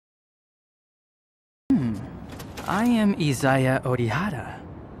I am Izaya Orihara.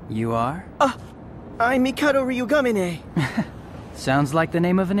 You are? I'm Mikado Ryugamine. Sounds like the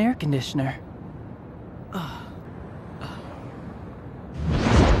name of an air conditioner.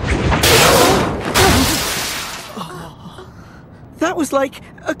 That was like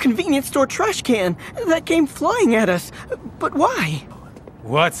a convenience store trash can that came flying at us. But why?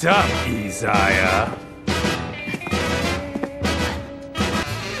 What's up, Izaya?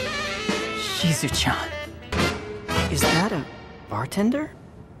 Shizuo-chan. Is that a bartender?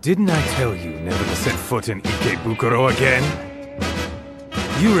 Didn't I tell you never to set foot in Ikebukuro again?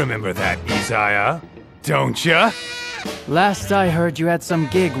 You remember that, Izaya, don't ya? Last I heard, you had some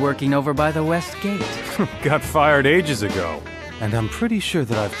gig working over by the West Gate. Got fired ages ago. And I'm pretty sure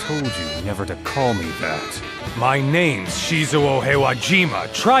that I've told you never to call me that. My name's Shizuo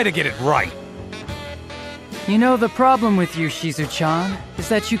Heiwajima. Try to get it right. You know, the problem with you, Shizu-chan, is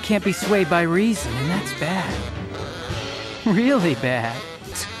that you can't be swayed by reason, and that's bad. Really bad.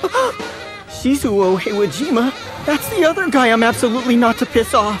 Shizuo Heiwajima? That's the other guy I'm absolutely not to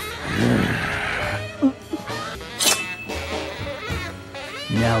piss off.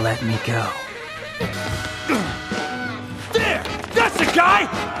 Now let me go. There! That's the guy!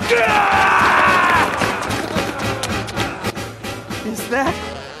 Is that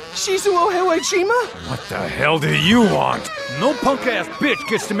Shizuo Heiwajima? What the hell do you want? No punk-ass bitch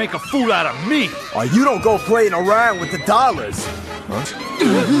gets to make a fool out of me! You don't go playing around with the dollars!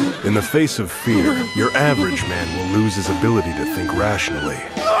 In the face of fear, your average man will lose his ability to think rationally.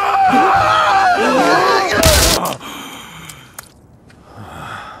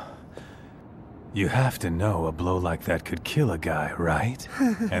 You have to know a blow like that could kill a guy, right?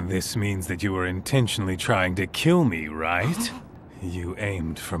 And this means that you were intentionally trying to kill me, right? You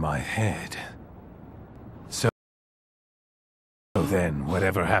aimed for my head. So then,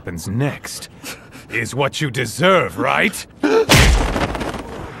 whatever happens next is what you deserve, right?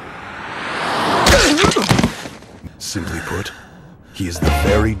 Simply put, he is the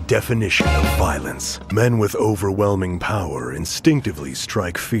very definition of violence. Men with overwhelming power instinctively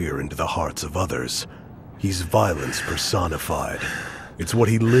strike fear into the hearts of others. He's violence personified. It's what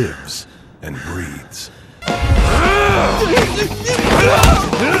he lives and breathes.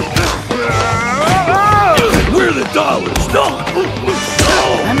 Where are the dollars? No!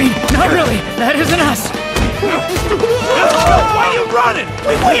 I mean, not really. That isn't us. Why are you running?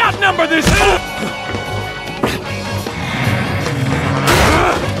 We outnumber this!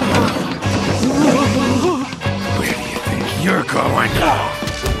 Where do you think you're going?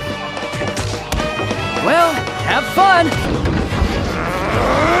 Well, have fun.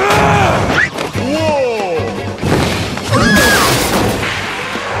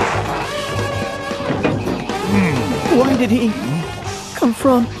 Why did he come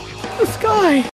from the sky?